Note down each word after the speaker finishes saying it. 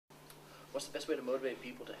What's the best way to motivate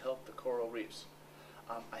people to help the coral reefs?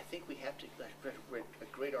 I think we have to, I read a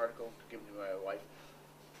great article given to my wife,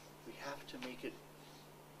 we have to make it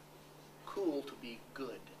cool to be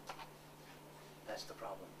good. That's the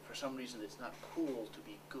problem. For some reason it's not cool to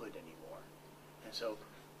be good anymore. And so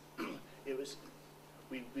it was,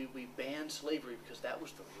 we banned slavery because that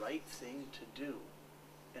was the right thing to do.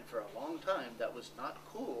 And for a long time that was not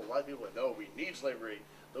cool. A lot of people went, no, we need slavery.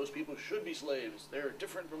 Those people should be slaves. They're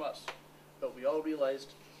different from us. But we all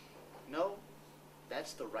realized, no,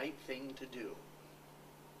 that's the right thing to do.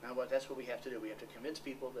 Now that's what we have to do. We have to convince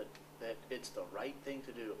people that it's the right thing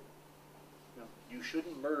to do. You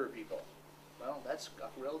shouldn't murder people. Well, that's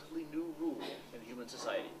a relatively new rule in human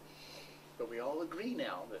society. But we all agree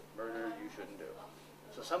now that murder you shouldn't do.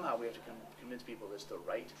 So somehow we have to convince people it's the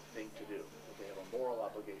right thing to do, that they have a moral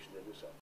obligation to do so.